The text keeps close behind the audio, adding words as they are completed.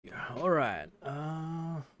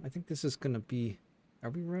think this is gonna be. Are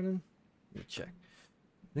we running? Let me check.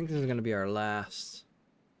 I think this is gonna be our last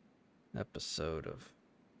episode of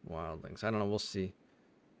Wildlings. I don't know. We'll see.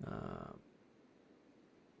 Let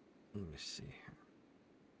me see.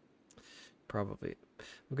 Probably.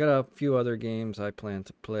 I've got a few other games I plan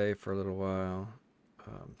to play for a little while,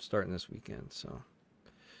 starting this weekend. So.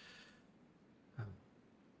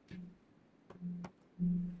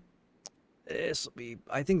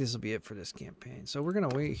 I think this will be it for this campaign. So we're gonna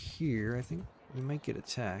wait here. I think we might get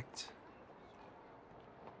attacked.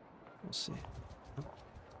 We'll see. Oh.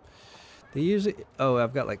 They usually. Oh,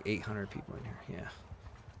 I've got like 800 people in here. Yeah,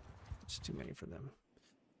 it's too many for them.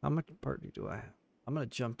 How much party do I have? I'm gonna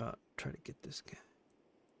jump out and try to get this guy.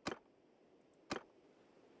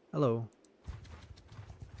 Hello.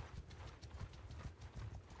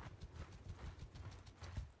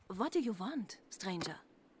 What do you want, stranger?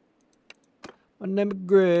 My name is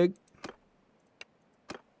Greg.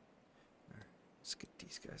 Right, let's get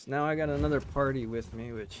these guys. Now I got another party with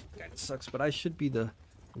me, which kind of sucks, but I should be the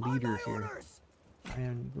leader here. I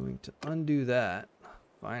am going to undo that.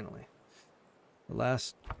 Finally. The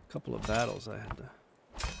last couple of battles I had to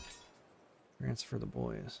transfer the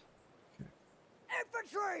boys. Okay.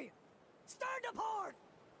 Infantry! Stand apart!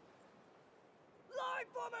 Line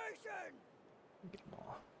formation! Get them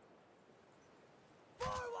all.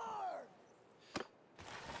 Forward!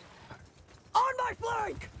 On my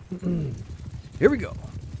flank! Here we go.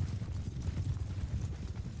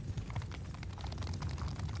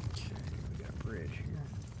 Okay, we got a bridge here.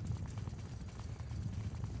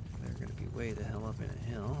 They're going to be way the hell up in a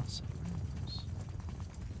hill somewhere else.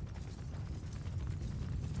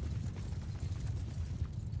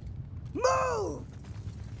 Move!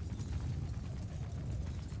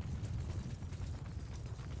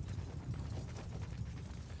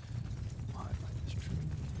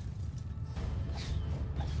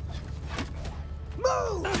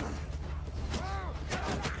 Move!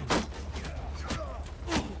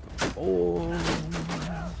 Oh.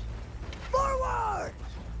 Forward!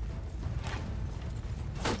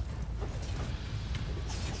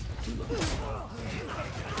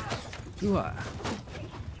 Too high.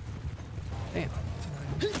 Damn.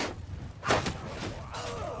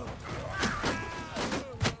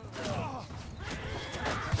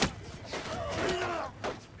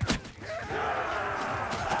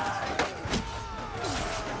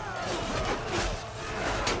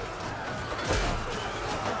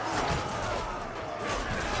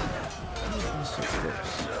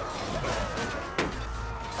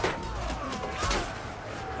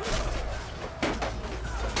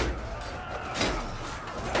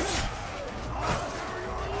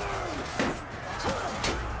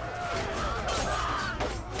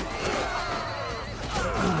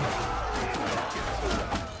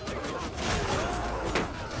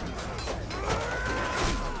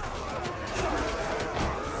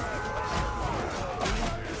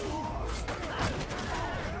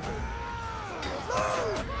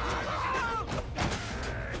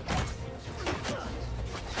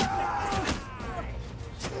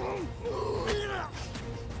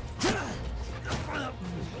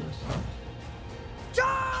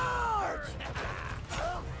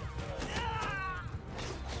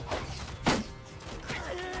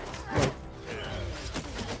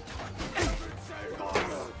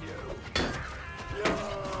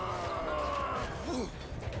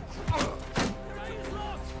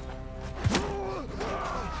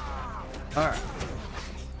 Alright.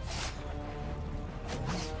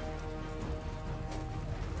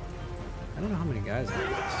 I don't know how many guys I have.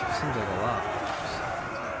 It seems like a lot.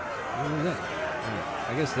 What was that?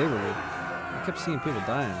 I guess they were. I kept seeing people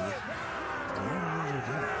dying.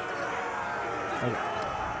 Okay.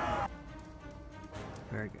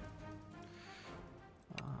 Very good.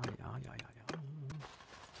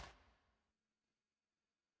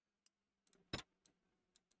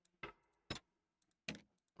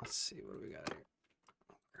 Let's see, what do we got here?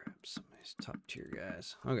 I'll grab some nice top tier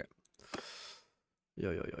guys. Okay.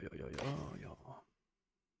 Yo.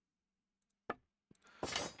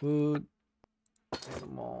 Food.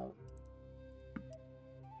 Animal.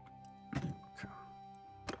 Okay.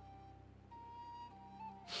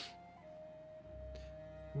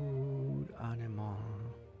 Food, animal.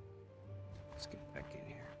 Let's get back in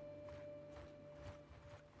here.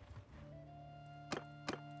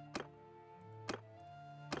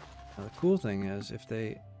 Now the cool thing is, if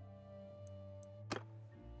they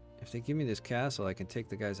give me this castle, I can take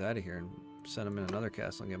the guys out of here and send them in another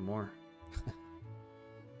castle and get more.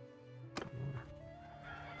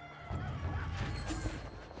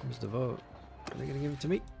 Here's the vote. Are they gonna give it to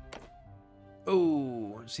me?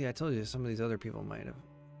 Oh, see, I told you some of these other people might have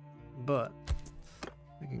but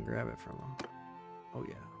I can grab it from them. Oh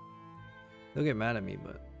yeah. They'll get mad at me,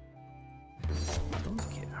 but I don't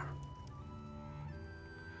care.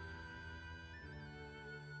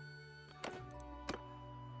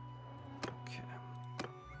 Okay.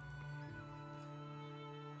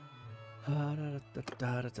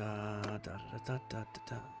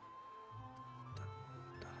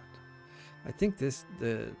 I think this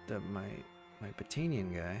my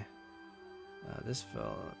Batanian guy. This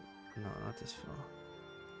fella. No, not this fella.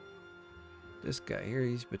 This guy here,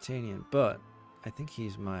 he's Batanian, but I think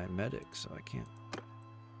he's my medic, so I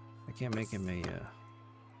can't make him a yeah.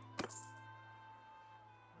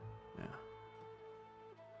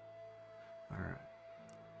 Alright.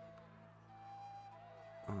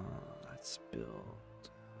 Let's build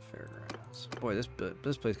fairgrounds. Boy,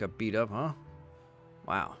 this place got beat up, huh?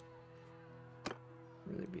 Wow.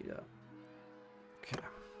 Really beat up. Okay.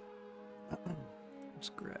 Let's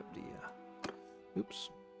grab the oops.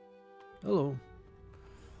 Hello.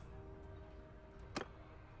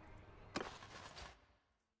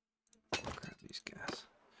 Grab these guys.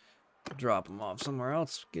 Drop them off somewhere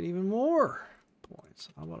else. Get even more points.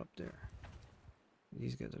 How about up there?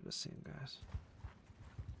 These guys are the same guys.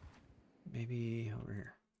 Maybe over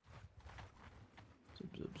here.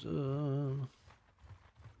 Zub, zub, zub.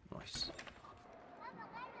 Nice.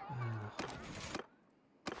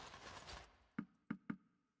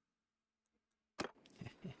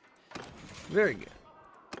 Very good.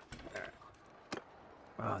 All right.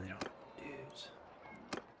 Oh, they don't have dudes.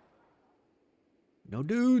 No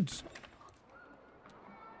dudes.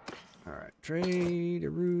 All right.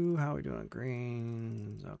 Trade-a-roo. How are we doing on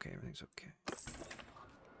grains? Okay, everything's okay.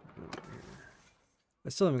 I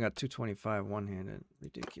still haven't got 225 one-handed.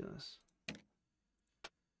 Ridiculous.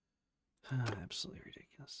 Absolutely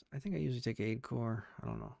ridiculous. I think I usually take aid core. I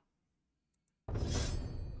don't know.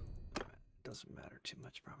 It doesn't matter too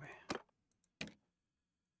much, probably.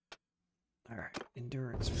 All right,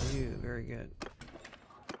 endurance for you. Very good.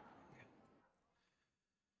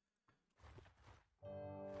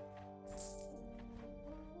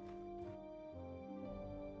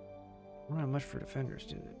 Don't have much for defenders,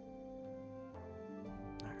 do they?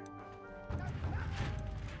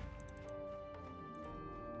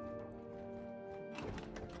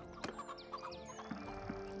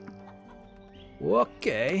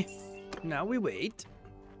 Okay, now we wait.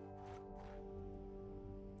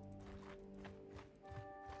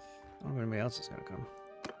 I don't know if anybody else is gonna come.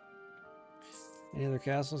 Any other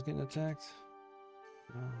castles getting attacked?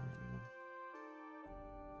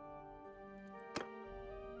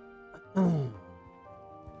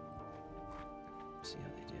 See how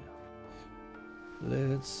they do.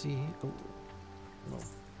 Let's see. Oh, no.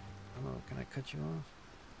 Oh, can I cut you off?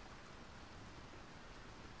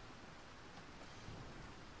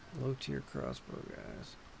 Low tier crossbow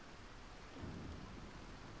guys.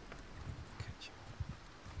 Catch you.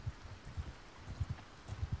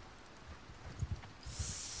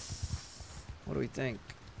 What do we think?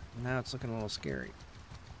 Now it's looking a little scary.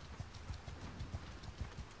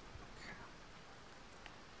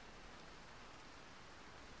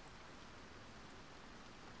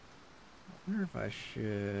 I wonder if I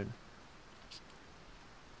should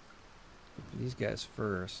do these guys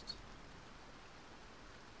first.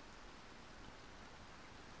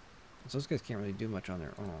 So those guys can't really do much on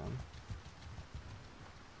their own.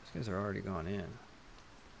 These guys are already gone in.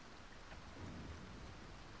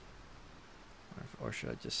 Or should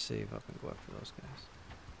I just save up and go after those guys?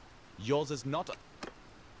 Yours is not a...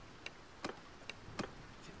 Okay,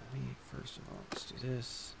 let me, first of all, let's do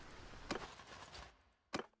this.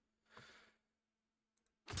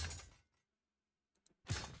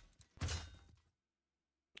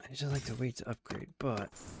 I just like to wait to upgrade, but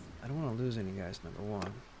I don't want to lose any guys, number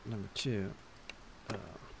one. Number two,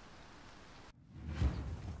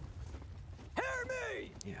 Hear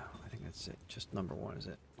me! yeah, I think that's it. Just number one is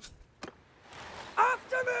it.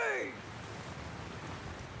 After me!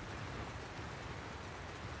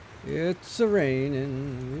 It's a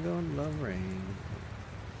raining. We don't love rain.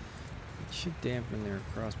 It should dampen their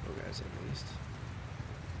crossbow guys at least.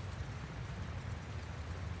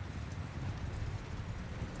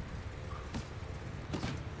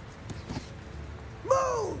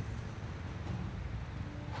 Move!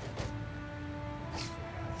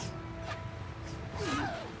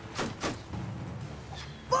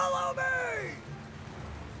 Follow me!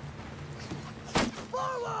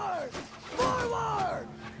 Forward! Forward!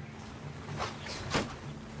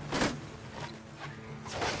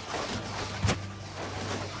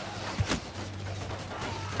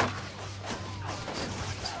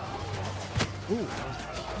 Ooh,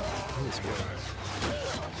 that was good.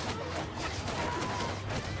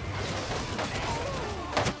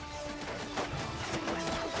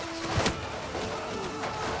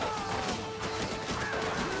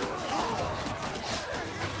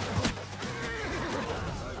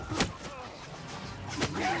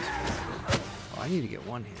 need to get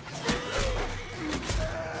one hand.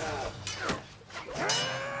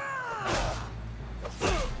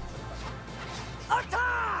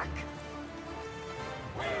 Attack!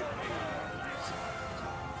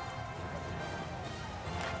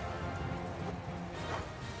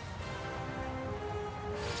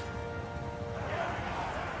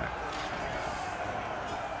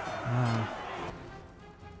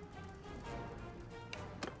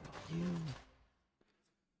 You.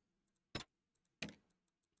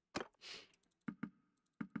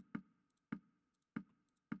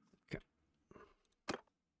 Okay.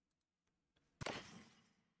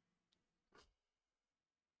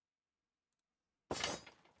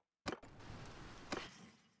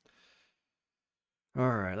 All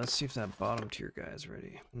right, let's see if that bottom tier guy is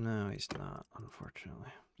ready. No, he's not, unfortunately.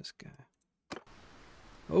 This guy.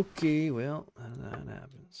 Okay, well, that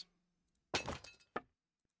happens. Okay.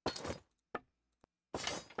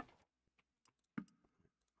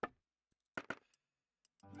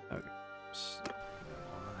 Okay.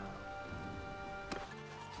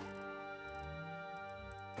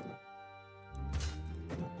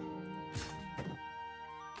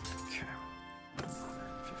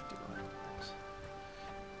 150 wildlings.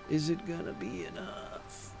 Is it gonna be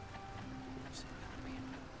enough? Is it gonna be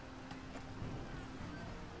enough?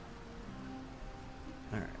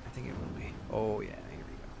 Alright, I think it will be. Oh yeah, here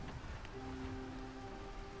we go.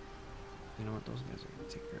 You know what, those guys are gonna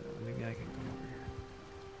take care of that. Maybe I can come over here.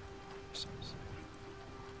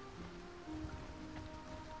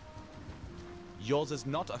 Yours is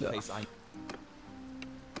not a face I...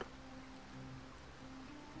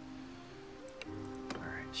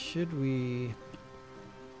 Alright, should we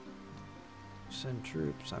send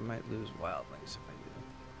troops? I might lose wildlings if I do.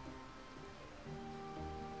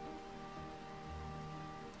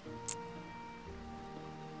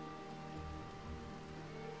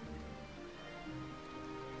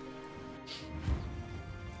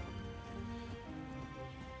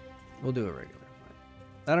 We'll do a regular fight.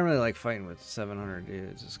 I don't really like fighting with 700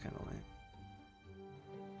 dudes. It's kind of lame.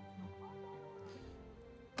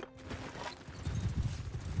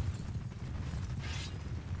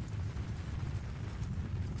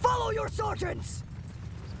 Follow your sergeants!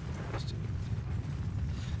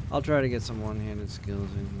 I'll try to get some one-handed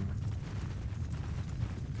skills in here.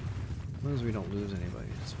 As long as we don't lose anybody,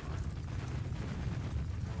 it's fine.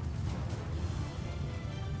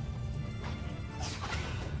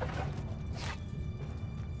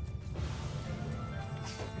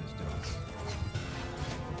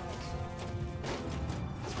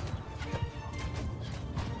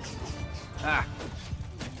 Ah!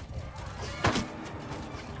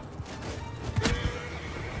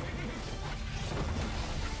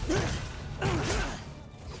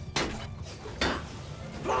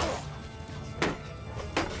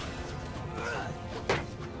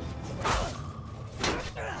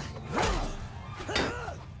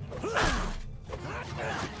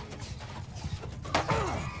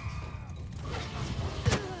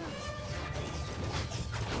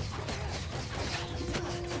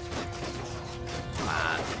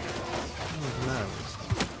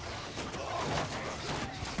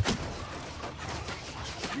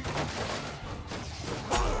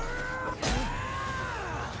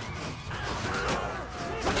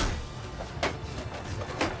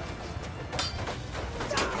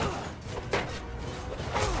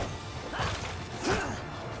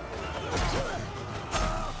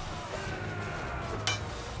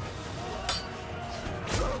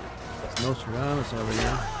 Nostradamus over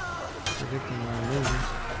here, predicting my losing.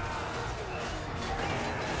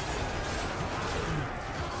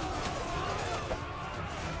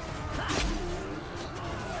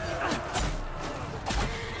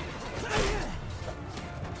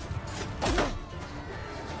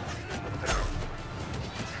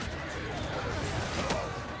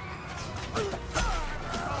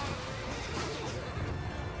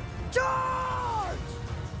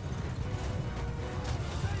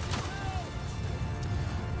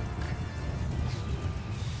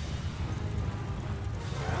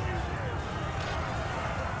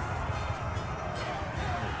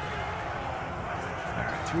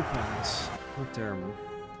 Alright, 3 points. Not terrible.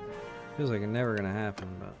 Feels like it's never gonna happen,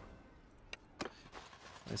 but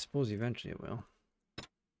I suppose eventually it will.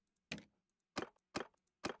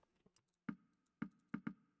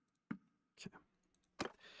 Okay.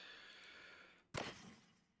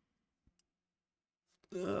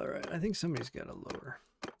 Alright, I think somebody's got a lower.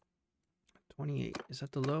 28. Is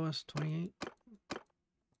that the lowest? 28?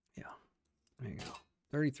 Yeah. There you go.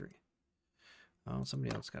 33. Oh,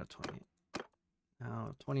 somebody else got a 28.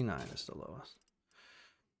 Oh, 29 is the lowest.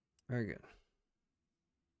 Very good.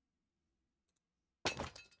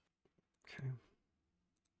 Okay.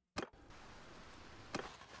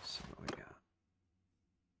 So what we got?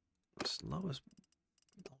 This lowest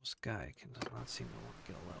guy does not seem to want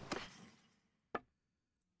to get a level.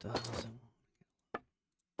 Doesn't.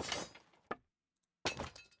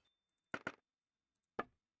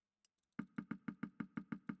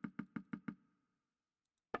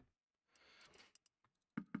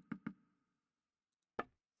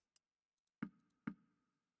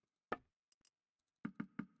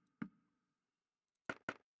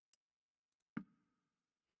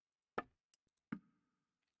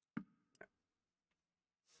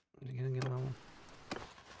 Is he gonna get a level?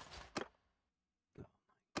 No.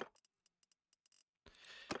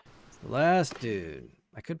 The last dude.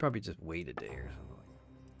 I could probably just wait a day or something.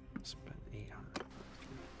 Spend 800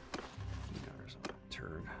 on a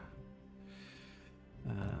turd.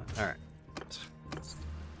 Alright.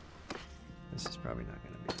 This is probably not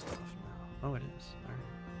gonna be enough now. Oh, it is. Alright.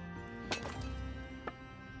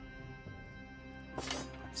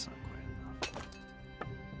 That's not quite enough.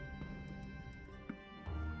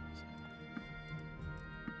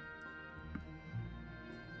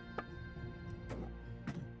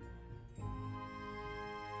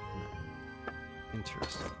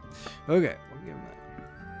 Interesting. Okay, we'll give him that.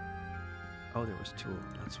 Oh, there was two.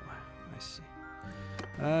 That's why. I see.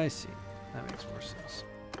 I see. That makes more sense.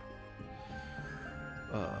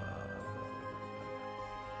 Boom.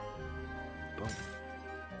 Okay.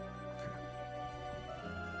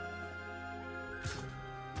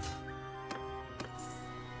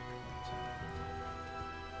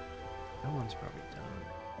 That one's probably done.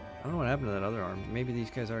 I don't know what happened to that other arm. Maybe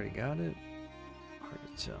these guys already got it? Hard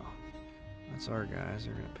to tell. That's our guys.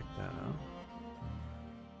 They're going to pick that up.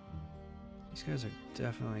 These guys are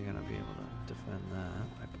definitely going to be able to defend that,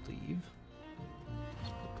 I believe.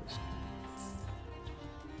 Let's put this.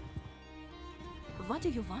 What do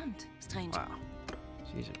you want, stranger? Wow.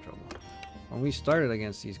 She's in trouble. When we started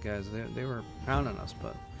against these guys, they were pounding us,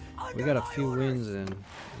 but we got a few wins in. And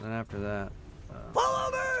then after that...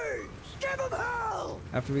 Follow me! Give them hell!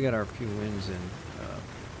 After we got our few wins in,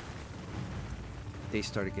 they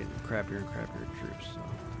started getting crappier and crappier troops. So.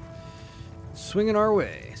 Swinging our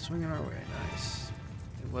way. Nice.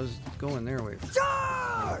 It was going their way for the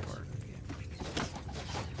part of the game.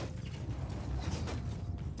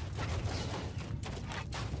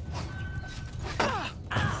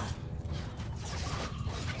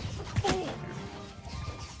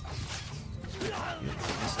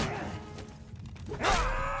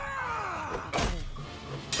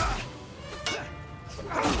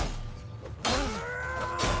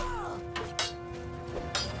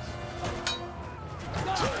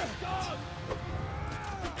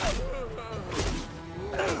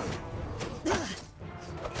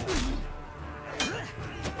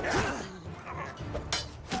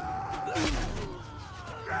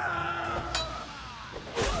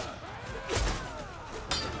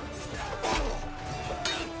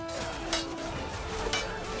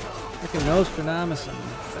 Freaking Nostradamus,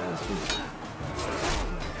 bastard.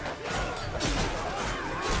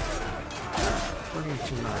 According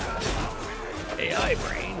to my AI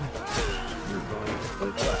brain, you're going to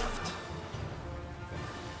click left.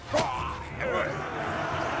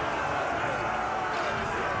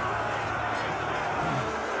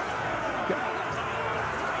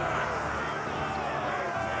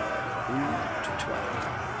 To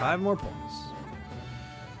 12. 5 more points.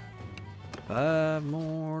 5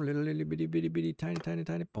 more little bitty bitty bitty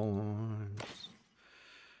tiny points.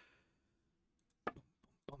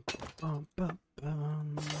 Bum, bum,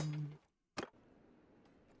 bum.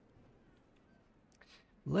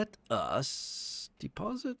 Let us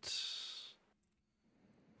deposit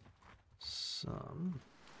some.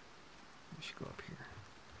 We should go up here.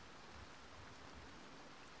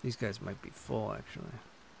 These guys might be full, actually.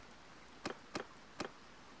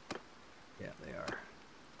 Yeah, they are.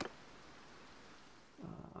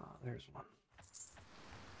 There's one.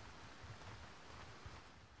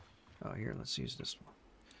 Oh, here, let's use this one.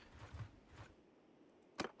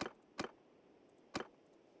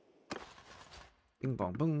 Bing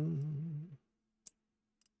bong boom.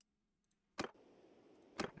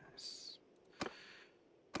 Very nice.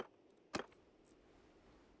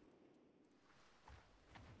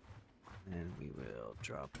 And we will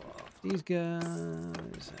drop off these guys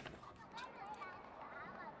and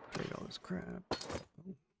trade all this crap. Oh.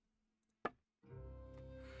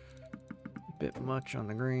 Bit much on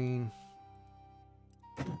the green.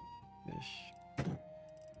 Fish.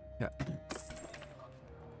 Yeah.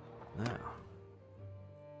 Now. How are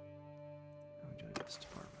we doing this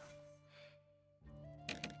department?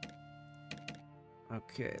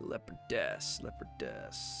 Okay, leopardess.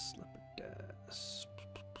 das.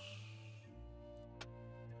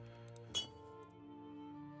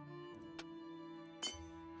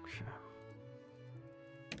 Okay.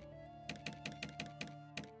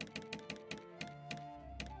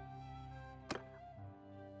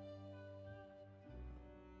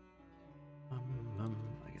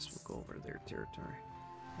 I guess we'll go over their territory.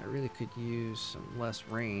 I really could use some less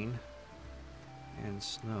rain and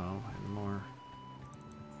snow and more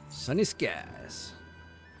sunny skies.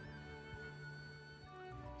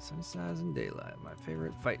 Sunny skies and daylight, my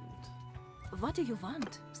favorite fighting. What do you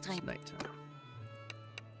want, stranger? Nighttime.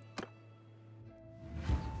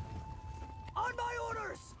 On my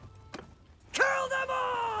orders! Kill them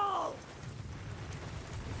all!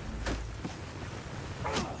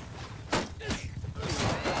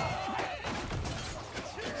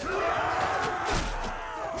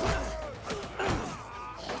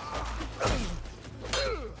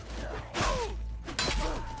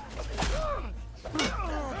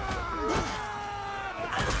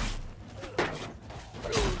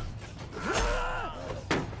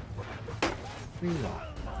 Reload.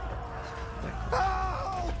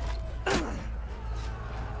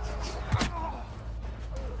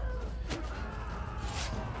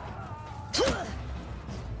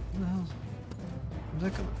 No. Where's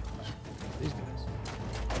that coming from? These guys.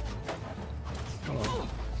 Hello.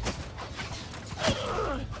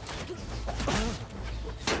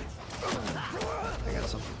 I got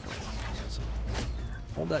something for you. I got something.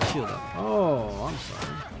 Hold that shield up. Oh, I'm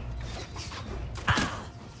sorry.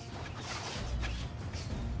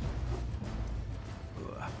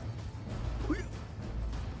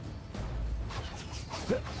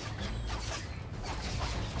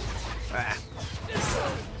 Ah.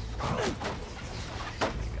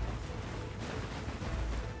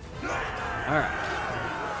 All right.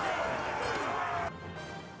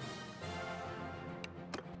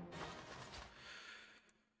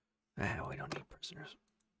 We don't need prisoners.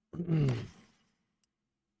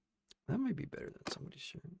 That might be better than somebody's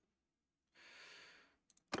shirt.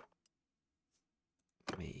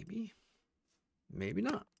 Maybe. Maybe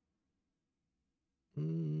not.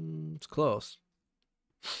 It's close.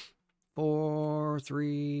 4,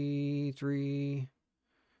 3, 3.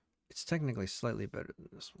 It's technically slightly better than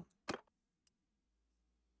this one.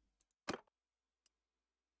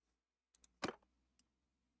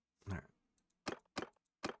 All right.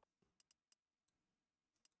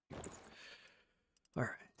 All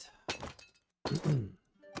right.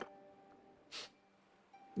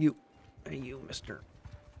 You. Hey, you, mister.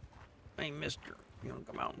 Hey, mister. You want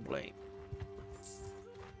to come out and play?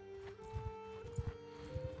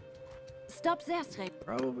 Stop there, stranger.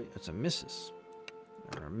 Probably. It's a missus.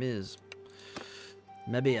 Or a Ms.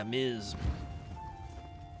 Maybe a Ms.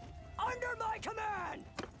 Under my command!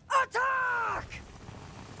 Attack!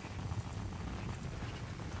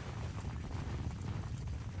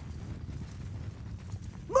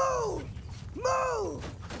 Move! Move!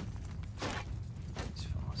 These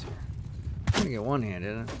fellas here. I'm gonna get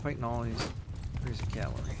one-handed. I'm fighting all these crazy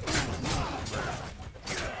cavalry.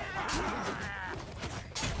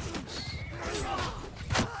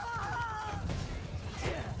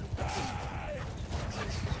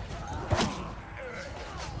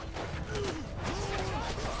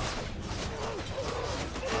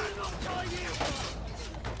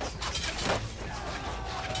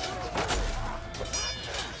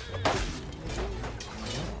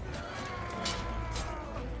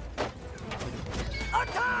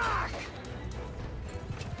 Attack!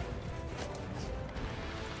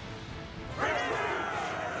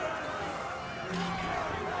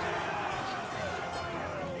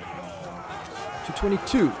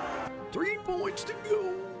 .222. 3 points to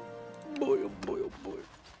go. Boy, oh boy, oh boy.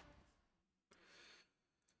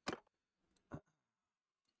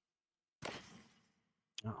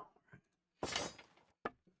 Oh,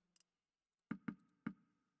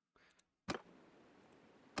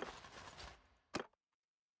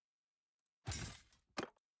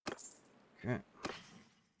 okay.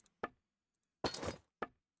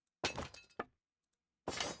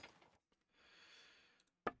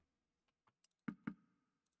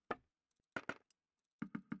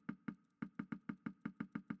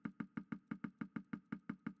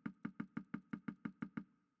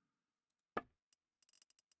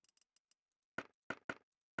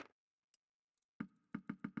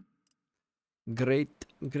 Great,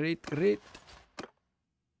 great, great.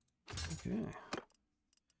 Okay.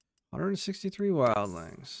 163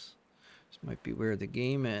 wildlings. This might be where the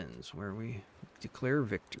game ends, where we declare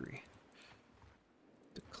victory.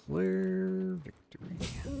 Declare victory.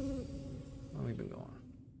 How long have we been going?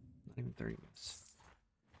 Not even 30 minutes.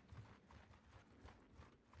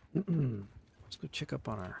 Let's go check up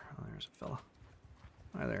on our... Oh, there's a fella.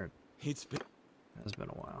 Hi there. It's been It's been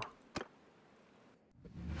a while.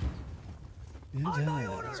 On my It's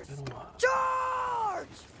orders! been a while. Charge!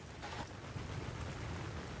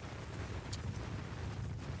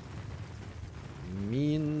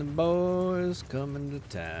 Me and the boys coming to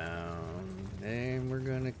town, and we're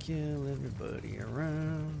gonna kill everybody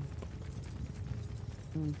around.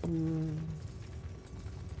 Boom, boom.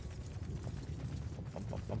 Bum,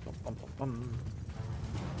 bum, bum, bum, bum, bum, bum.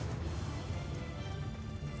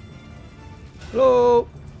 Hello.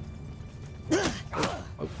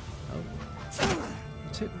 Oh,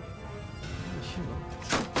 it's hitting me.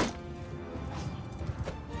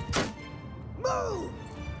 Move!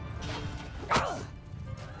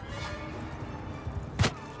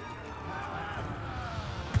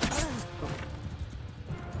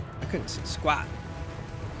 I couldn't see squat.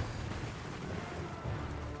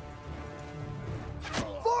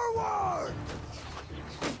 Forward!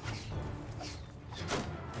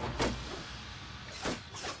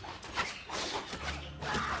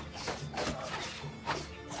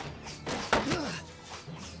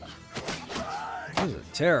 This is a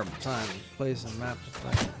terrible time to place a map to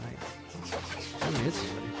fight at night. I'm gonna hit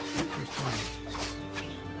somebody. First time.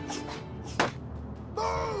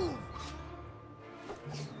 Move!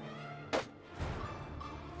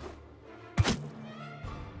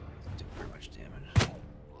 Did very much damage.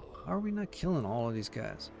 How are we not killing all of these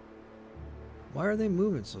guys? Why are they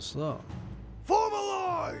moving so slow? Form a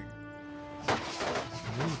line! I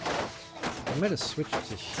might have switched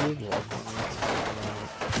to shield wall.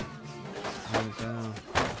 Down.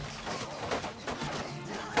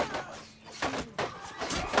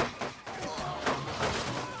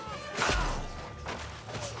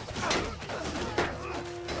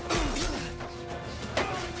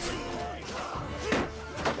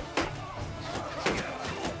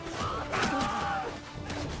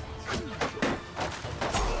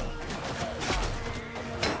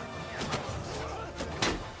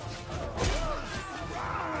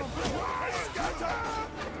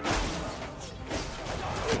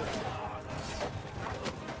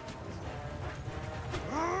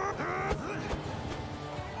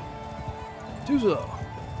 Tuzo.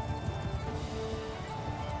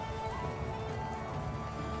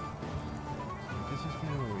 This is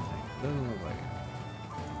kind of what we think. Doesn't look like it.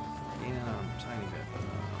 Yeah, tiny bit, but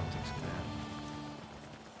I'll take some of that.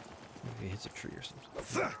 Maybe it hits a tree or something.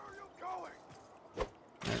 Where are you going?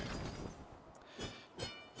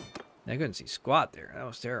 I couldn't see squat there. That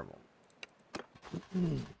was terrible.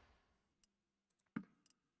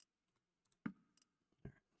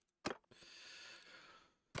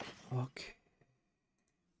 Okay.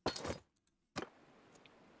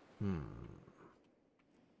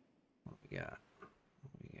 What we got?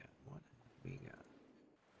 What we got? What we got?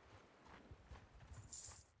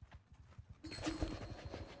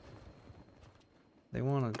 They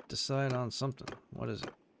want to decide on something. What is it?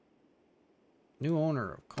 New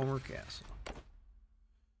owner of Comer Castle.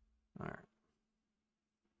 All right.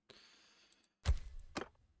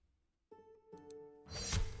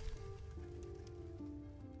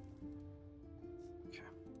 Okay.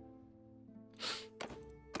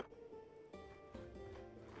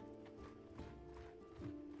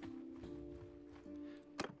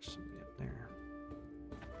 Somebody up there.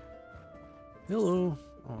 Hello.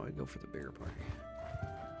 Oh, I go for the bigger party.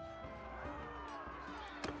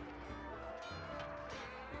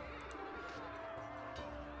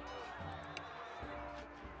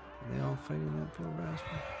 Are they all fighting that poor bastard?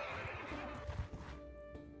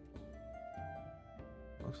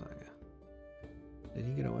 Looks like it. Did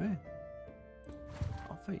he get away?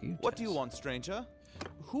 I'll fight you. What do you Tess. want, stranger?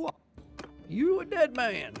 Who are You a dead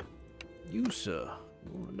man. You, sir.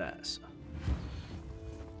 You wanna die, sir.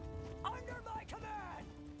 Under my command!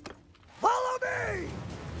 Follow me!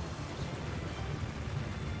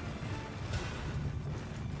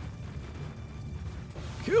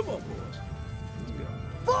 Come on, boys. Let's go.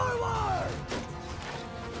 Forward!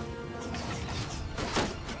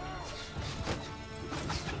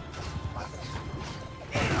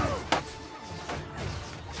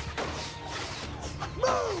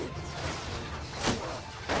 Move!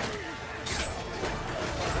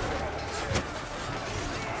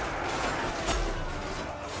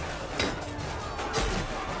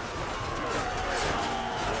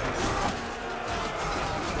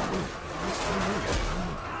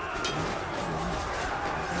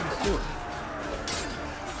 Let's do it.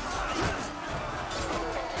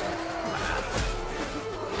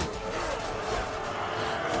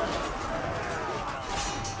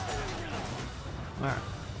 All right.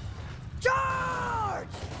 Charge!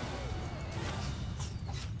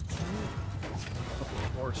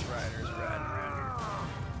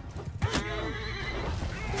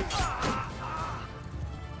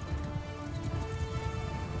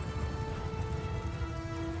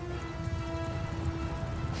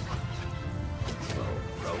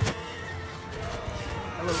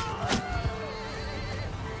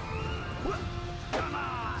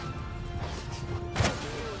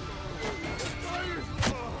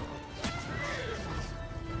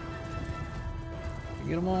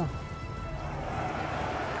 get them all?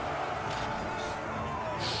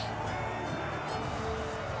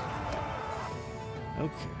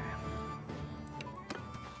 Okay.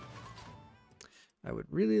 I would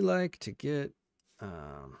really like to get I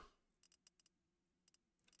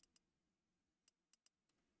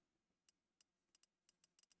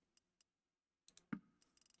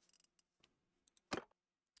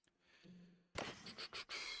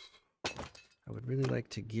would really like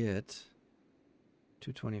to get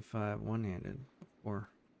 225 one-handed or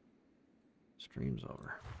streams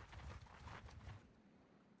over.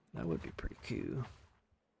 That would be pretty cool.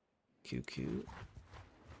 Cute. You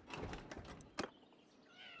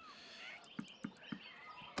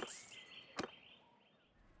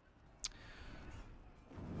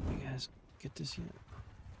guys get this yet?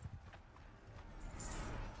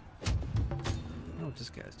 I don't know what this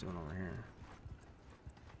guy's doing over here.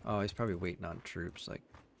 Oh, he's probably waiting on troops, like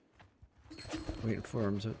waiting for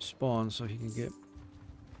him to spawn so he can get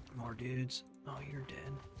more dudes. Oh, you're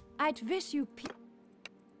dead. I'd wish you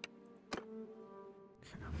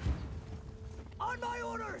On my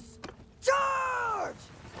orders! Charge!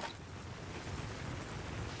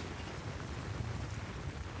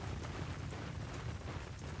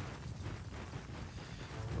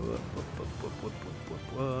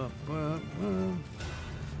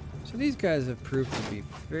 So these guys have proved to be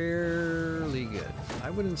fairly good. I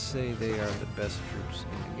wouldn't say they are the best troops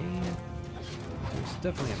in the game. It's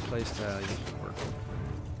definitely a playstyle you can work with.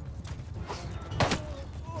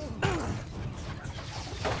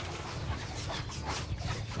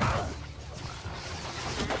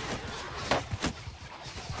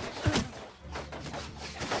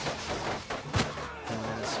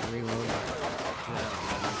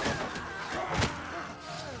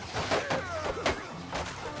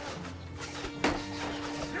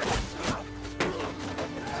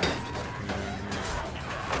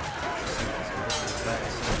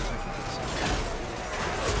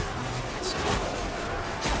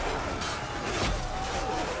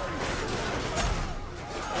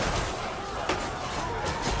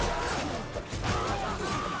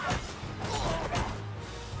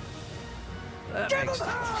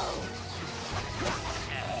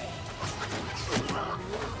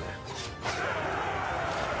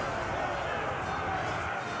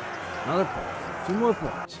 Another point. 2 more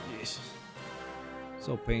points. Jesus.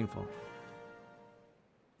 So painful.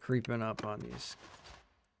 Creeping up on these.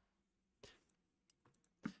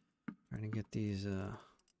 Trying to get these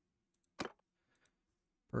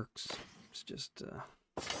perks. It's just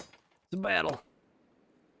it's a battle.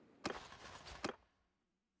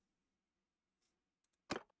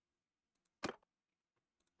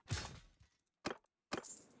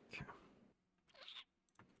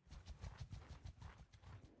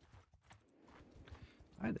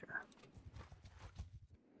 Hi there.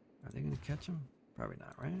 Are they going to catch him? Probably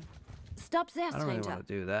not, right? Stop there, I don't really stranger. want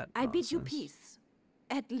to do that. I bid you nonsense. peace.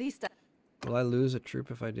 At least Will I lose a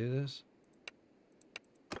troop if I do this?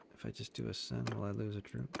 If I just do a send, will I lose a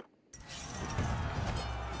troop?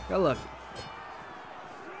 Got lucky.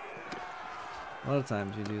 A lot of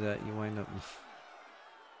times you do that, you wind up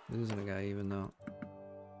losing a guy even though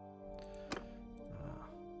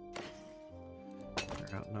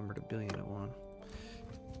they're outnumbered 1,000,000,000.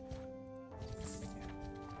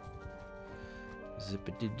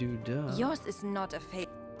 Zippity-doo-dah. yours is not a fate.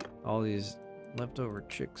 All these leftover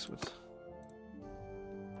chicks with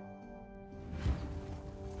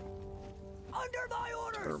Under my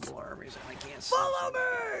orders! terrible armies and I can't see. Follow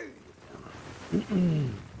me!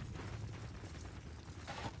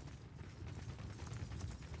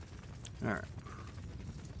 Alright.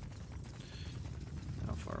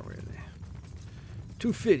 How far away are they?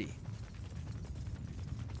 250.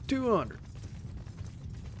 200.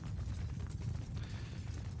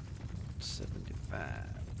 75.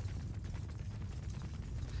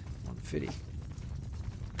 150.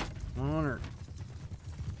 100.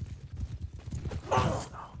 Oh,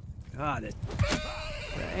 God, the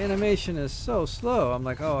animation is so slow. I'm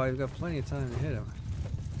like, oh, I've got plenty of time to hit him.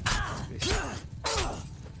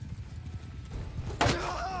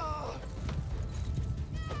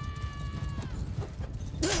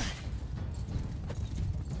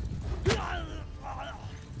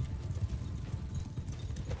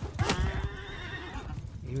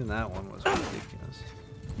 Even that one was ridiculous.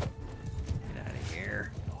 Get out of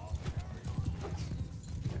here.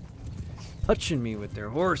 Touching me with their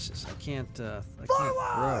horses. I can't Forward!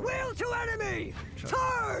 throw. Wheel to enemy! Try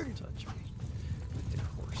Turn! to touch me with their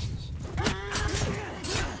horses.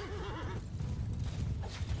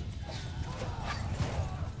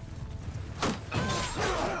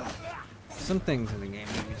 Some things in the game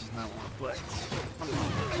you just not want to play.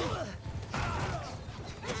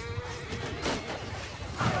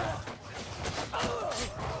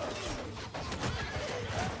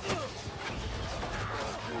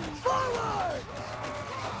 Forward!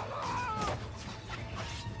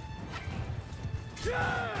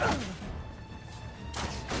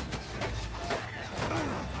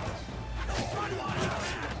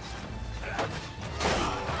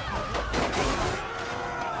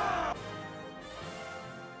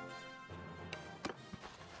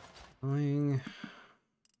 Annoying.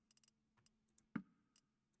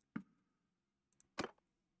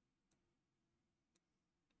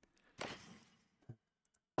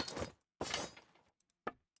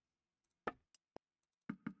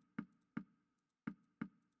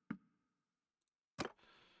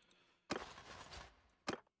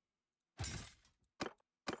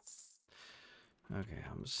 Okay,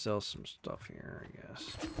 I'm gonna sell some stuff here, I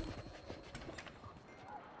guess.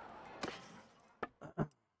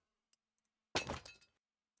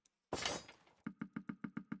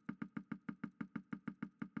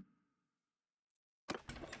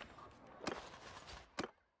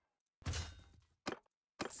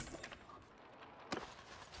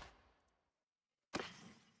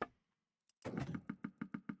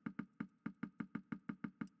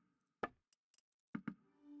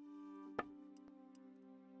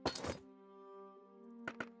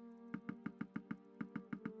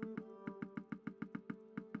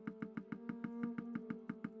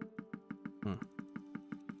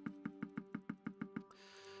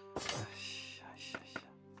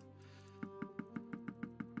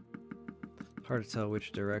 Hard to tell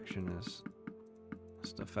which direction is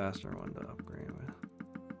the faster one to upgrade with.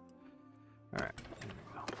 Alright, there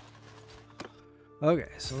we go.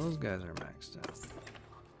 Okay, so those guys are maxed out.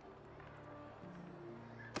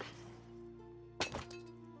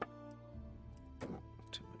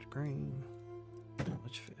 Too much grain, too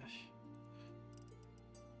much fish.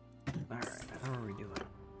 Alright, how are we doing?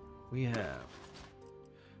 We have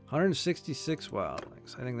 166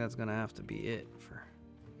 wildlings. I think that's gonna have to be it for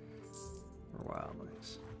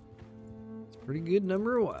wildlings. It's a pretty good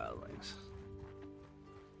number of wildlings.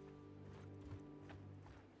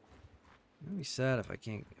 I'd be sad if I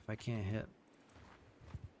can't hit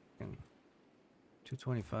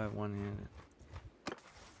 225 one-handed.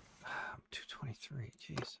 I'm 223,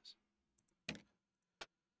 Jesus.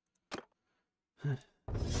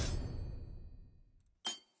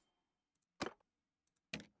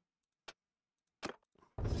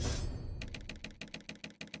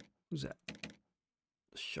 Who's that?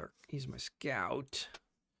 The shark. He's my scout.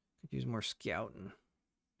 Could use more scouting.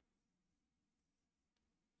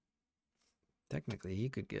 Technically, he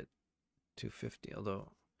could get 250, although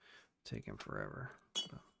it'll take him forever.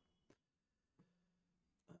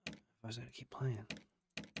 But if I was gonna keep playing.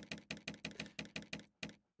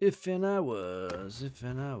 If and I was. You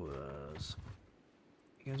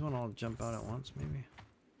guys want to all jump out at once, maybe?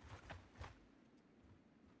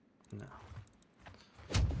 No.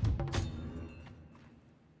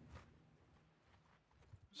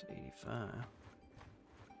 It's 85.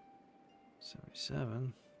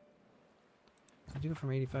 77. I do it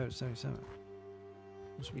from 85 to 77.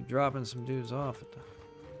 Must be dropping some dudes off at the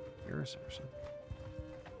garrison or something.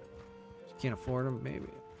 You can't afford them, maybe.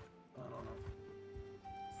 I don't know.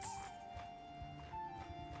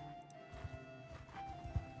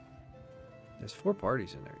 There's 4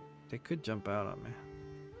 parties in there. They could jump out on me.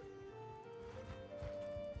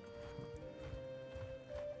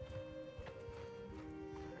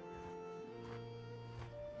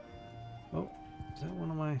 Oh, is that one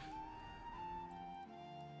of my...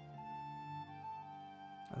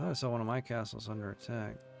 I thought I saw one of my castles under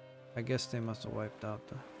attack. I guess they must have wiped out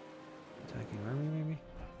the attacking army, maybe?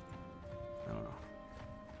 I don't know.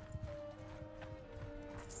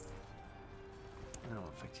 I don't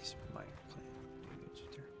affect these my clan dudes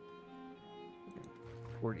with their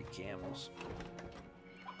 40 camels.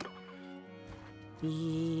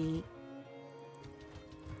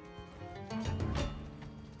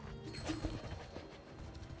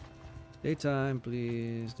 Daytime,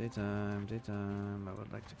 please. Daytime. I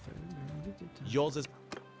would like to play. Daytime. Yours is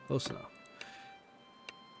Close enough.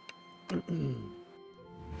 Under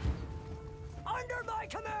my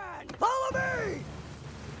command! Follow me! I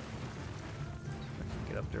can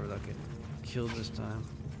get up there without getting killed this time.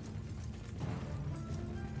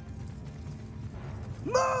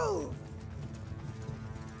 Move!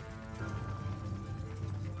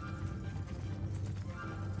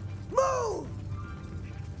 Move!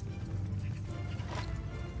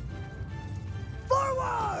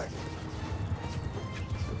 Forward!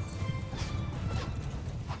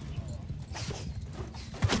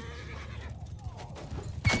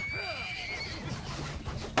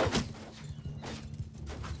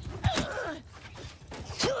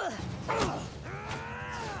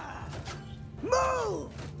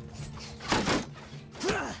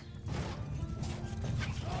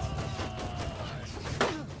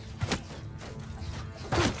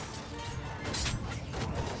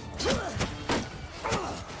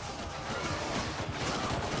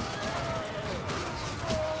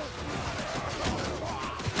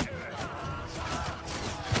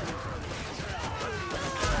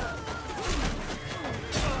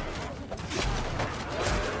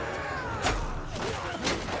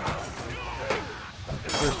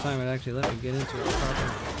 first time it actually let me get into it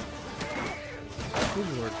properly.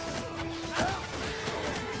 Good work.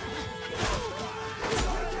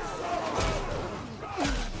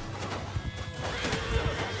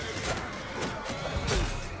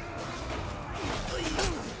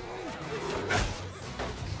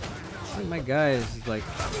 I think my guy is like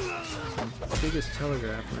the biggest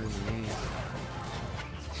telegrapher in the game.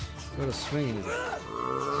 Go to swing and he's like,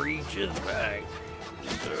 reaches back.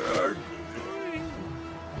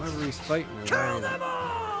 Whoever he's fighting is already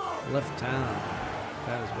left town.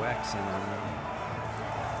 Got his wax in on him.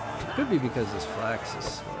 It could be because his flax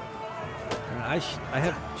is. I mean, I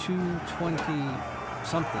have 220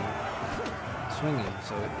 something swinging,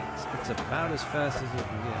 so it's about as fast as you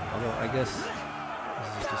can get. Although I guess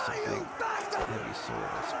this is just a big heavy sword,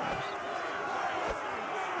 I suppose.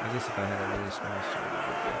 I guess if I had a really small sword, it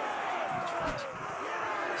would be much faster.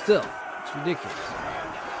 Still, it's ridiculous.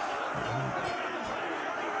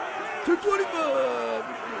 225!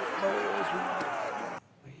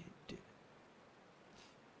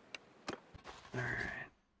 Alright.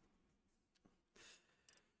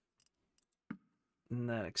 Isn't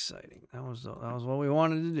that exciting? That was what we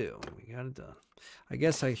wanted to do. We got it done. I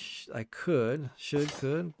guess I could,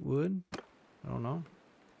 would. I don't know.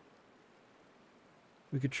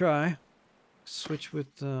 We could try. Switch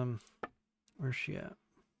with, where's she at?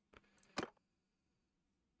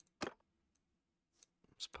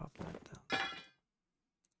 Let's pop that down.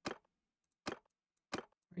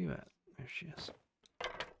 Where you at? There she is.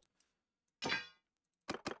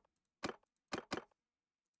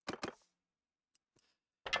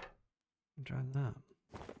 Try that.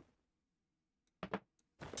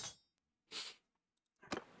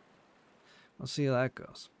 Let's see how that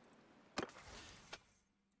goes.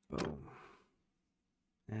 Boom.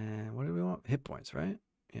 And what do we want? Hit points, right?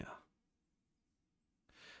 Yeah.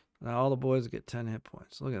 Now all the boys get 10 hit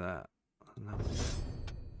points. Look at that.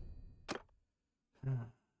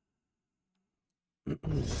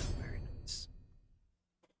 Very nice.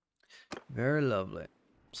 Very lovely.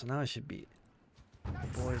 So now I should be.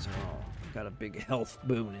 The boys are all got a big health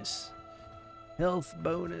bonus. Health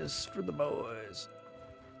bonus for the boys.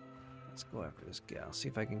 Let's go after this gal. See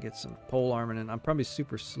if I can get some pole armor in. I'm probably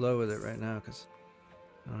super slow with it right now because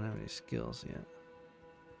I don't have any skills yet.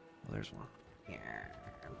 Well, there's one. Yeah.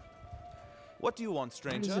 What do you want,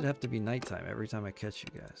 stranger? Why does it have to be nighttime every time I catch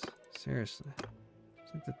you guys? Seriously.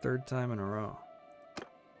 It's like the third time in a row.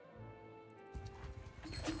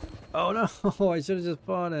 Oh no! I should have just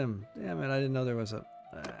fought him. Damn it! I didn't know there was a.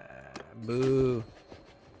 Boo.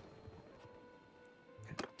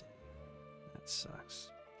 That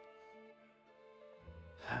sucks.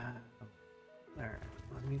 Alright,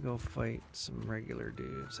 let me go fight some regular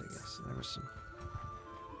dudes, I guess. There was some.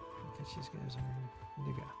 Catch these guys over here.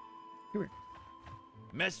 Where'd they go? Here we go.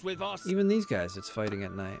 Mess with us. Even these guys, it's fighting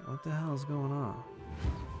at night. What the hell is going on?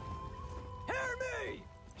 Hear me!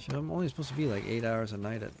 Shit, I'm only supposed to be like 8 hours a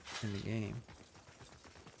night in the game.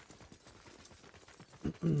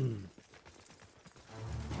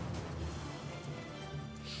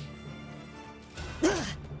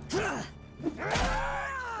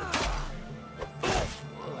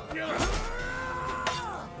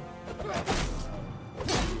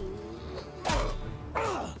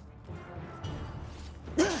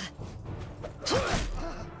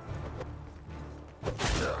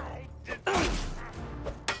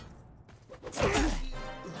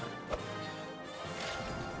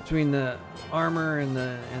 Between the armor and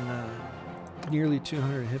the nearly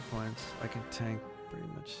 200 hit points, I can tank pretty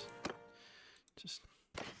much. Just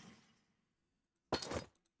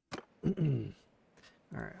all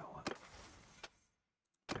right. Hold on.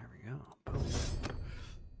 There we go. Boom.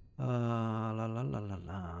 La la la la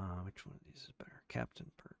la. Which one of these is better?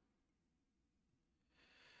 Captain perk.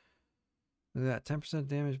 Look at that. 10%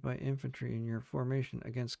 damage by infantry in your formation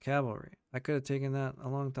against cavalry. I could have taken that a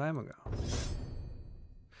long time ago.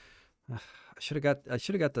 I should have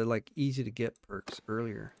got the like easy to get perks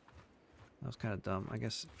earlier. That was kind of dumb. I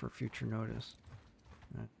guess for future notice.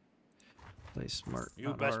 Play smart.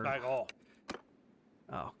 You best hard. back off.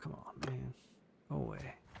 Oh, come on, man. Go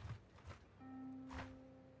away.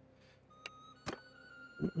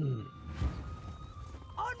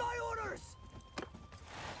 On my orders!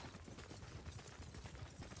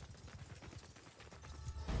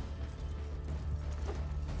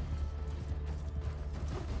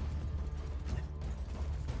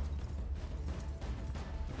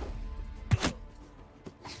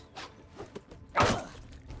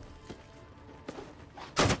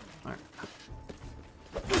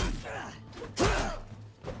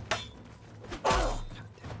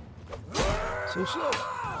 So slow.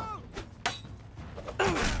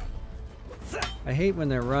 I hate when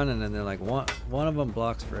they're running and they're like one of them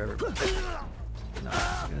blocks for everybody. No,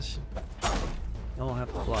 I guess you all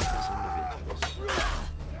have to block as individuals.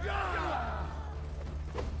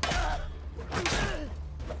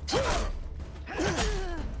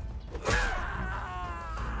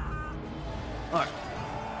 Alright.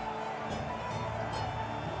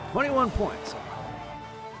 21 points. I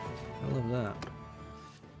love that.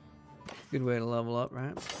 Good way to level up,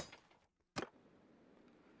 right?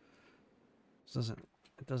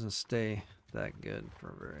 It doesn't stay that good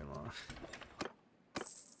for very long.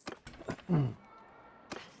 Okay.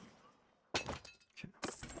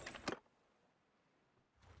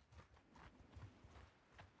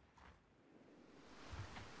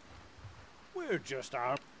 We're just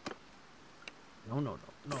our... No.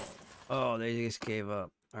 Oh, they just gave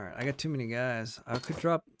up. All right, I got too many guys. I could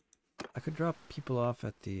drop people off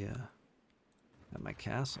at the at my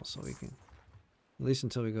castle, so we can, at least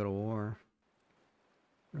until we go to war.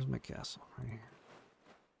 Where's my castle? Right here.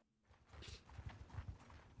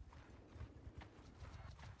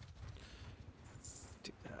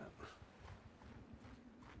 Do that.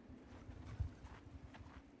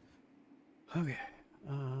 Okay.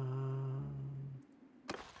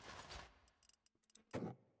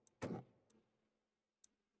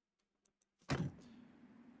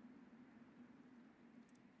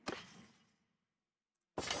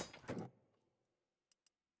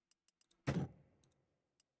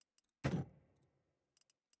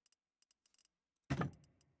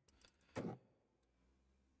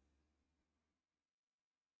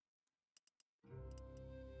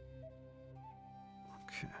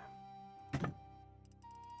 Okay.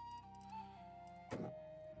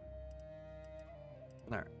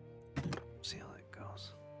 All right. See how that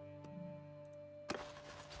goes.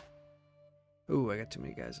 Ooh, I got too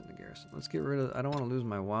many guys in the garrison. Let's get rid of... I don't want to lose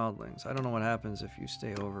my wildlings. I don't know what happens if you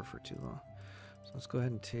stay over for too long. So let's go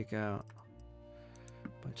ahead and take out a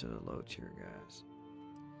bunch of the low tier guys.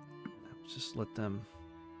 Just let them...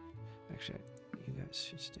 Actually, you guys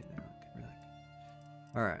should stay there. Get rid of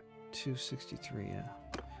that. Alright, 263, yeah.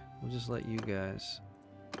 We'll just let you guys...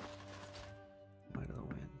 Light of the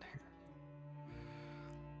wind here.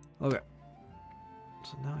 Okay.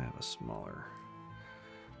 So now I have a smaller...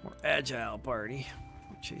 more agile party.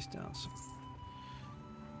 We'll chase down some.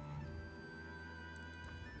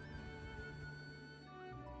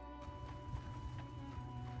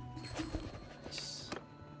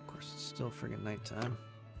 Of course, it's still friggin' nighttime.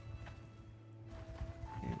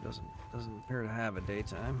 Game doesn't appear to have a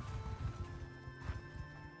daytime.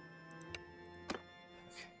 Okay,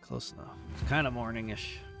 close enough. It's kind of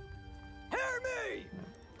morningish. Hear me!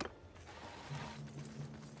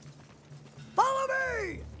 Follow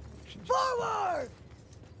me! Forward!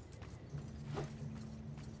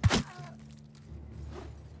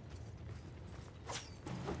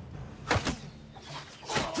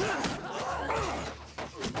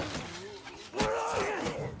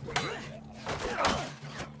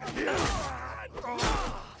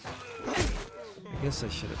 I guess I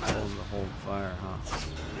should have told him to hold fire, huh?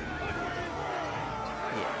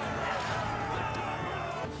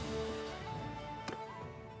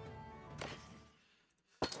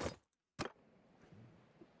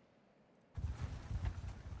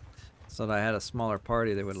 So that I had a smaller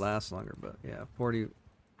party that would last longer, but yeah, 40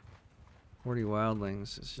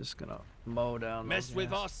 wildlings is just gonna mow down. Mess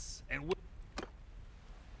with us and we...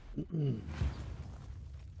 Under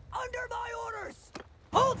my orders!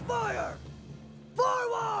 Hold fire!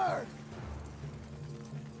 Forward!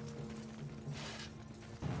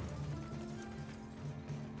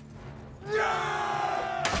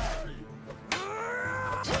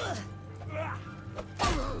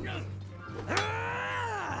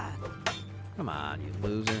 Come on, you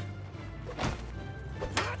loser.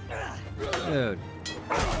 Dude.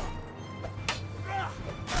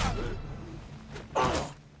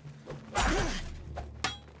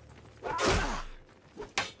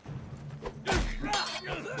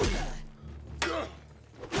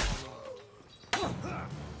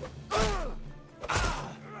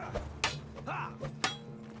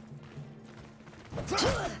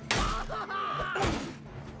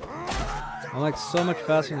 I'm like so much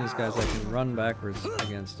faster than these guys, I can run backwards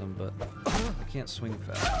against them, but I can't swing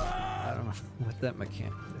fast. I don't know what that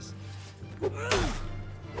mechanic is.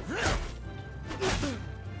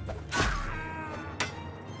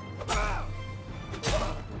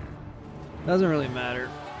 Doesn't really matter.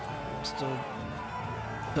 I'm still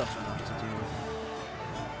tough enough to deal with.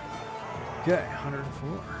 Okay,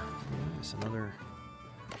 104. Nice, another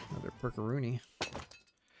perkaroony.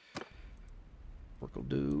 Perkle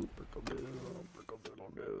do. What do we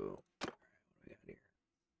got here?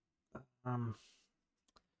 Um,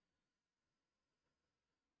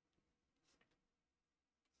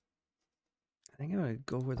 I think I'm gonna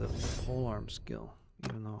go with a polearm skill,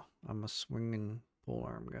 even though I'm a swinging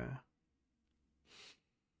polearm guy.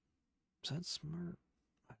 Is that smart?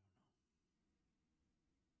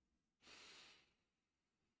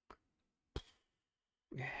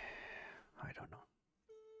 Yeah, I don't know.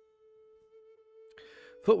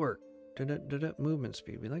 Footwork. Movement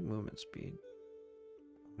speed. We like movement speed.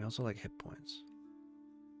 We also like hit points.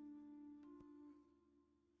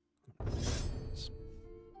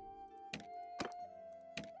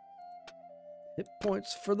 Hit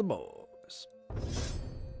points for the boys.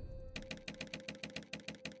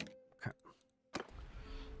 Okay.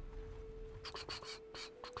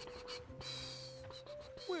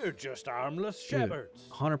 We're just armless shepherds.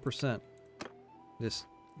 100%. This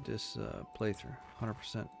playthrough.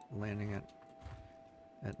 100% landing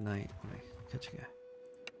at night when I catch a guy.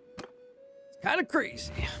 It's kind of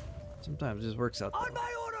crazy. Sometimes it just works out. On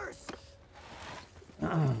my orders!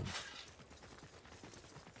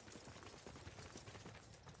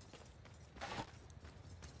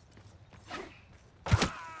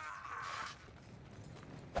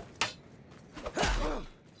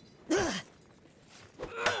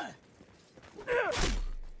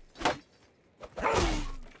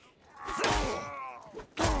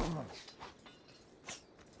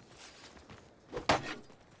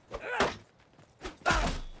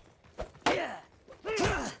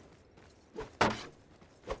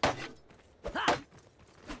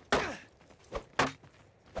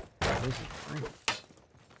 This is free.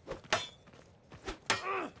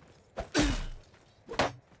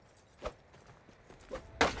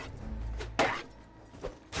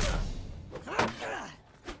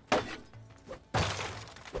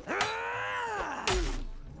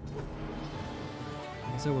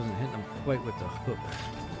 I guess I wasn't hitting him quite with the hook.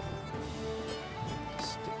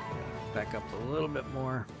 Stick back up a little bit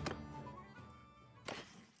more.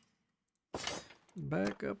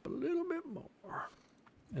 Back up a little bit more.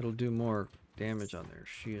 It'll do more damage on their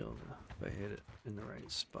shield if I hit it in the right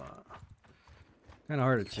spot. Kind of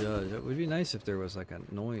hard to judge. It would be nice if there was like a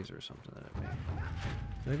noise or something that it made.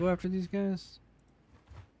 Did I go after these guys?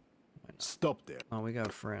 Stop there. Oh, we got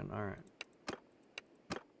a friend. All right.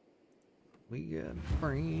 We got a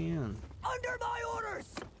friend. Under my orders!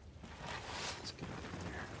 Let's get over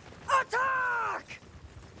there. Attack!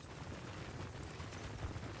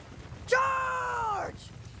 Charge!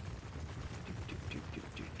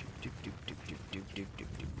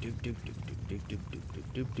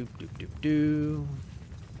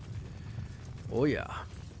 Oh yeah.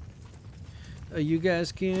 You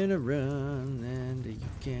guys can run and you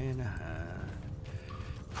can hide.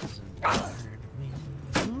 Doesn't matter to me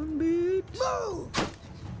one bit. Move!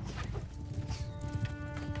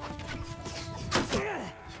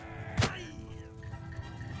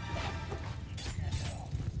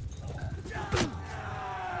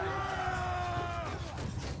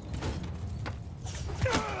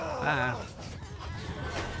 Ah.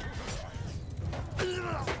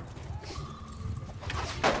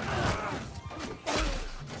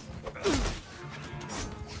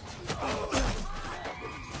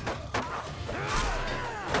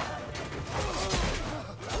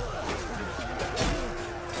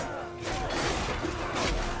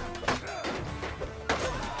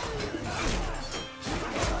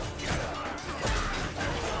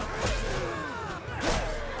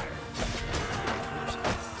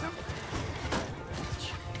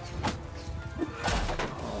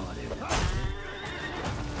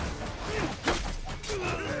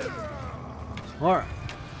 All right.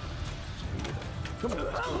 Come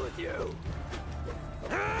on with you.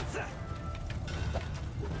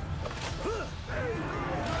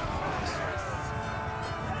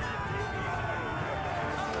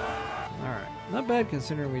 All right. Not bad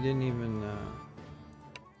considering we didn't even.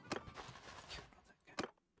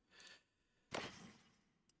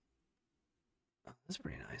 That's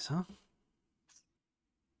pretty nice, huh?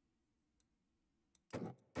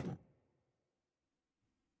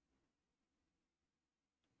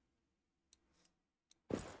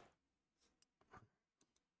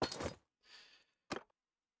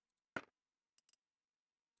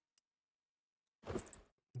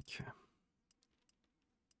 Okay.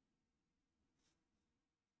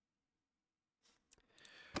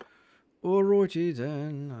 Alrighty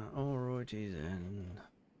then. Alrighty then.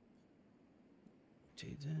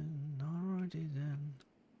 Alrighty then.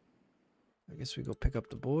 I guess we go pick up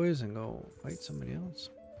the boys and go fight somebody else.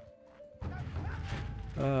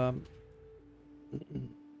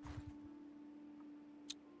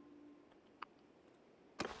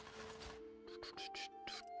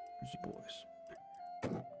 Where's the boys?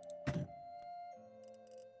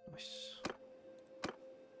 Nice.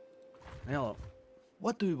 Hello.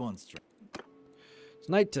 What do you want, stranger? It's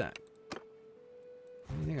nighttime.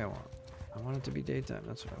 What do you think I want? I want it to be daytime.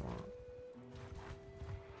 That's what I want.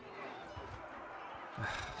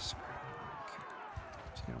 Is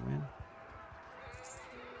he gonna win?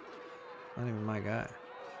 Not even my guy.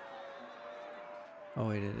 Oh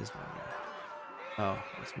wait, it is my guy. Oh,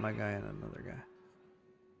 it's my guy and another guy.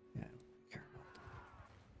 Yeah, care about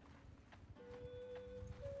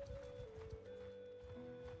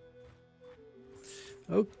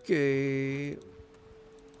that. Okay.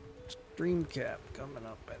 Stream cap coming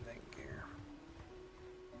up, I think, here.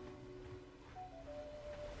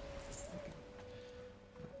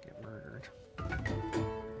 Get murdered.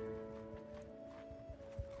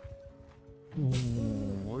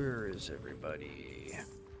 Where is everybody?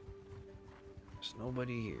 There's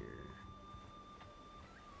nobody here.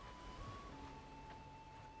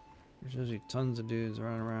 There's usually tons of dudes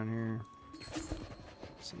running around here.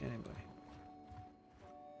 Don't see anybody.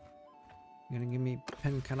 You gonna give me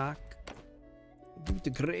Pencanak? Give it to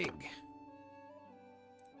Greg.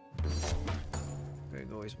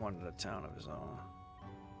 Greg always wanted a town of his own.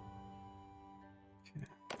 Okay.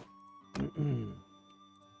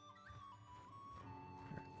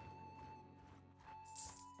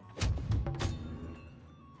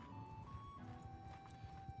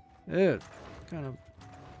 Dude, what kind of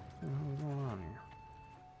what's going on here?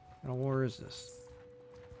 What kind of war is this?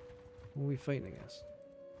 Who are we fighting against?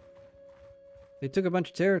 They took a bunch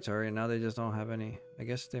of territory and now they just don't have any. I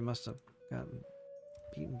guess they must have gotten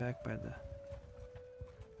beaten back by the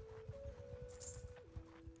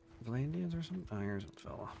Vlandians or something. Oh, here's a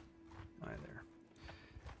fella. Hi there.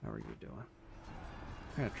 How are you doing?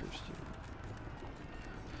 What kind of troops do you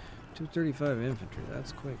have? 235 infantry.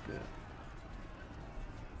 That's quite good.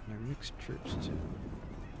 They're mixed troops too.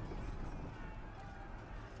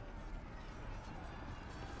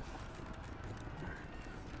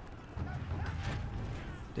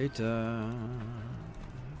 Data.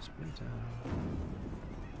 Splinter.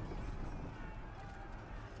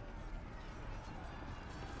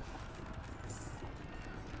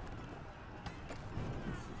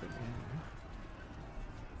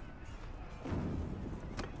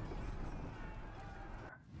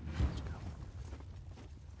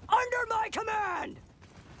 Under my command!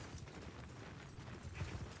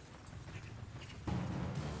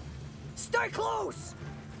 Stay close!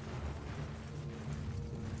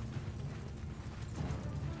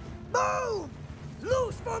 Move!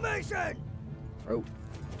 Loose formation! Oh,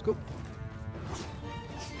 let's go. Ooh,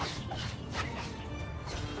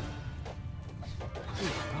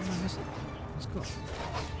 how am I missing? Let's go.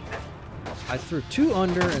 I threw 2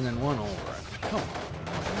 under and then 1 over. Come on.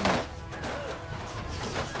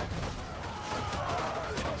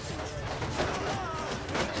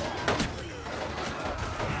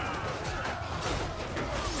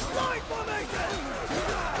 Line formation!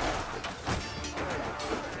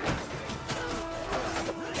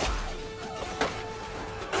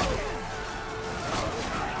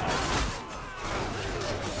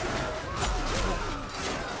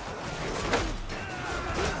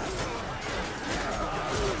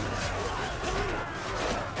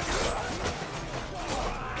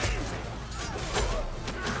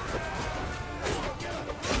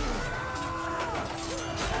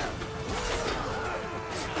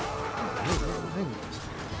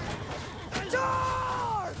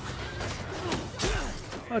 Charge!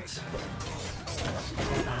 What?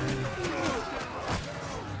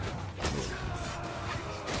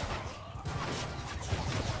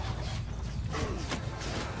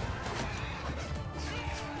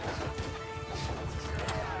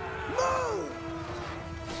 Move!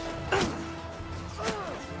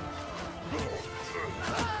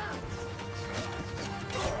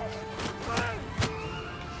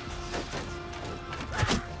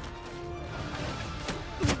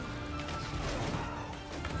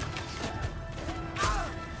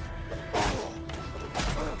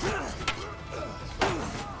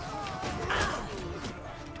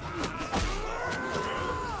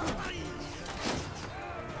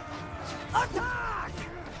 Attack!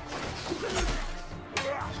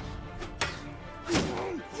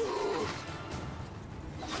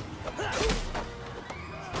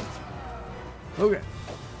 Okay.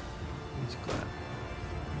 Let's clap.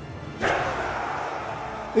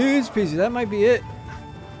 It's peasy. That might be it.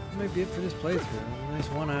 That might be it for this playthrough. A nice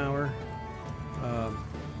 1 hour.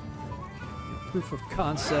 Proof of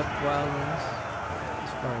concept Wildlings.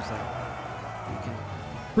 As far as like we can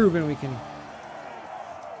proven we can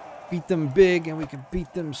beat them big and we can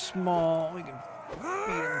beat them small. We can beat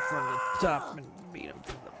them from the top and beat him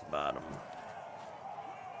from the bottom.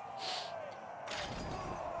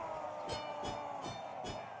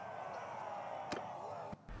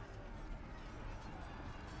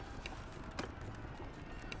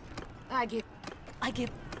 I give.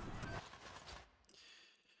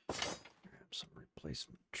 Grab some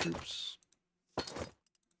replacement troops.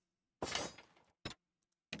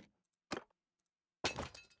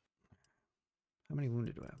 How many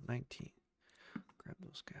wounded do I have? 19. Grab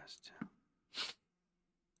those guys too.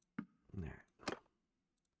 There.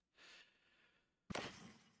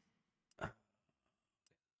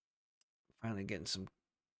 Finally getting some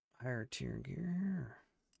higher tier gear.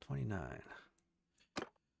 29.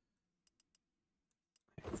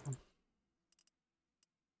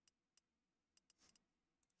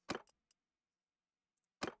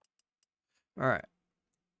 All right.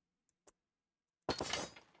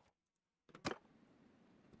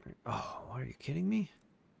 Oh, are you kidding me?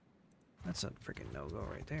 That's a freaking no-go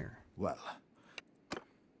right there. Well,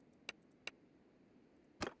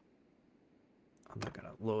 I'm not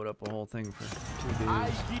gonna load up a whole thing for 2 days.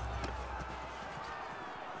 Alright.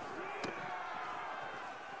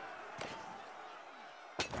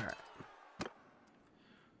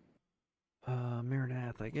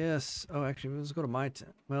 Marinath, I guess. Oh, actually, let's go to my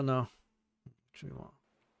tent. Well, no. Actually, we won't.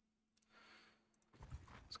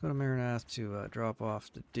 Let's go to Marinath to drop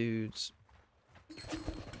off the dudes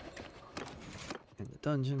in the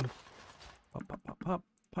dungeon. Pop, pop, pop, pop,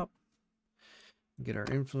 pop. Get our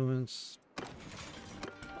influence. A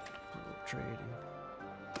little trading.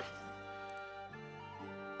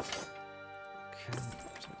 Okay,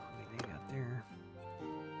 so what do we got there?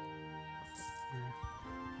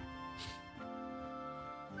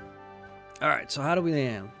 Alright, so how do we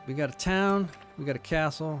land? We got a town, we got a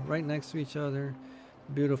castle right next to each other.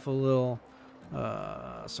 Beautiful little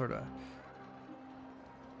sort of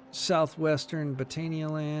southwestern Britannia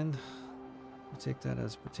land. We'll take that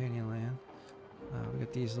as Britannia land. We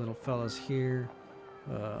got these little fellas here.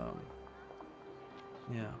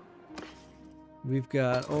 Yeah. We've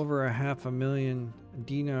got over 500,000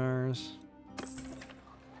 dinars.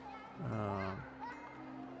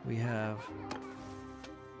 We have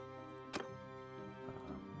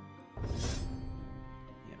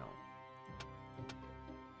you know,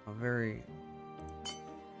 a very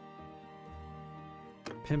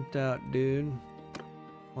pimped out dude.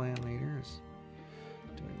 Clan leader is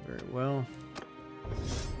doing very well.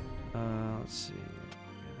 Let's see.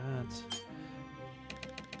 That.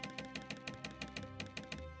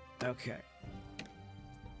 Okay.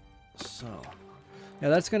 So, yeah,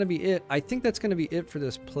 that's going to be it. I think that's going to be it for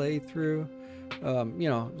this playthrough. You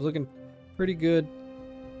know, looking pretty good.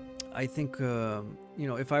 I think, you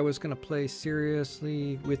know, if I was going to play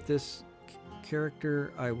seriously with this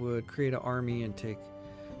character, I would create an army and take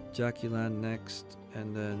Jaculan next.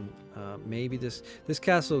 And then maybe this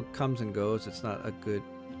castle comes and goes. It's not a good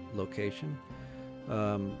location.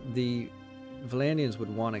 The Valandians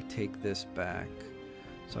would want to take this back.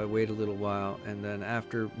 So I wait a little while, and then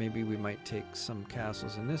after, maybe we might take some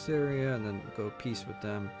castles in this area and then go peace with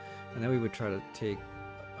them. And then we would try to take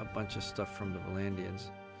a bunch of stuff from the Valandians.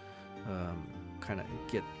 Kind of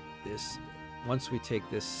get this. Once we take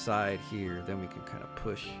this side here, then we can kind of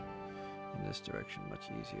push in this direction much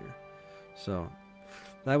easier. So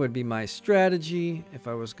that would be my strategy if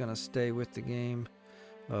I was going to stay with the game.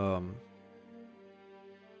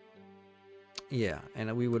 Yeah,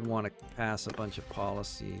 and we would want to pass a bunch of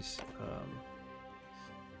policies.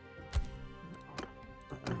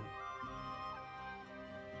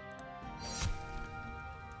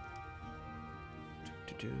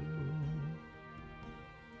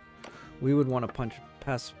 We would want to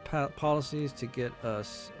pass policies to get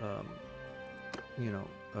us, you know,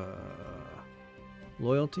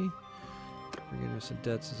 loyalty. Forgiveness of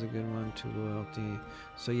debts is a good one. To loyalty.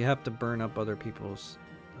 So you have to burn up other people's.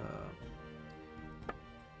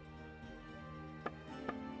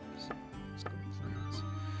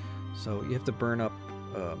 So you have to burn up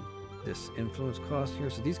this influence cost here.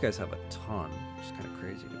 So these guys have a ton. It's kind of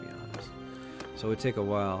crazy, to be honest. So it would take a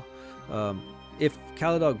while. If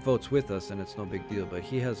Caladog votes with us, then it's no big deal. But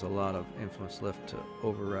he has a lot of influence left to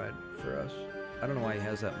override for us. I don't know why he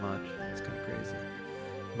has that much. It's kind of crazy.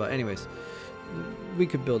 But anyways, we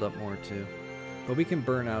could build up more too. But we can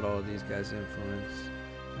burn out all of these guys' influence.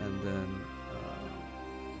 And then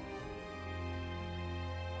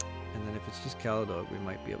if it's just Caladog, we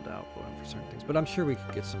might be able to outvote him for certain things. But I'm sure we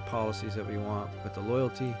could get some policies that we want with the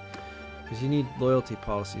loyalty, because you need loyalty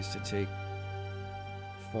policies to take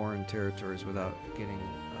foreign territories without getting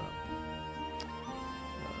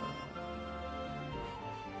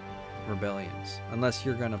rebellions. Unless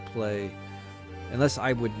you're going to play... Unless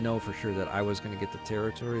I would know for sure that I was going to get the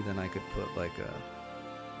territory, then I could put like a...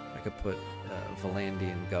 I could put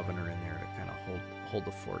Valandian governor in there to kind of hold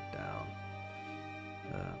the fort down.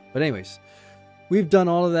 But anyways, we've done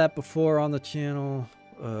all of that before on the channel.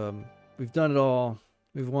 We've done it all.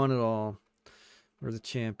 We've won it all. We're the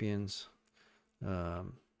champions.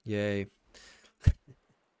 Yay.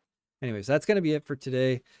 Anyways, that's going to be it for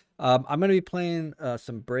today. I'm going to be playing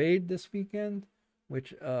some Braid this weekend,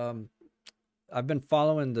 which I've been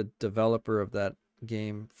following the developer of that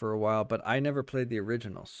game for a while, but I never played the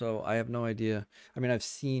original, so I have no idea. I mean, I've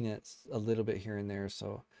seen it a little bit here and there,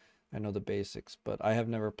 so I know the basics, but I have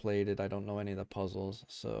never played it. I don't know any of the puzzles,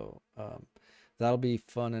 so that'll be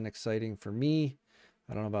fun and exciting for me.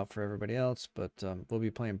 I don't know about for everybody else, but we'll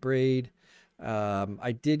be playing Braid.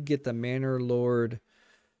 I did get the Bannerlord.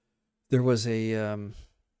 There was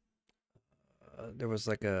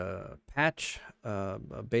like a patch,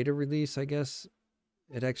 a beta release, I guess.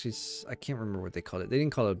 It actually, I can't remember what they called it. They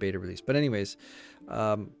didn't call it a beta release, but anyways,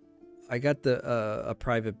 I got a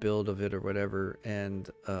private build of it or whatever, and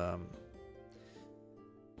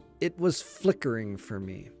it was flickering for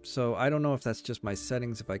me. So I don't know if that's just my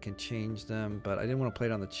settings, if I can change them, but I didn't want to play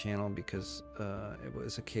it on the channel because it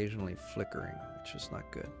was occasionally flickering, which is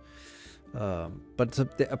not good. But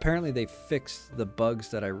apparently they fixed the bugs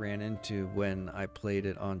that I ran into when I played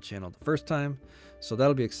it on channel the first time. So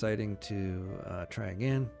that'll be exciting to try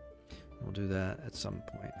again. We'll do that at some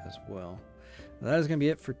point as well. That is going to be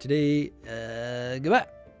it for today. Goodbye.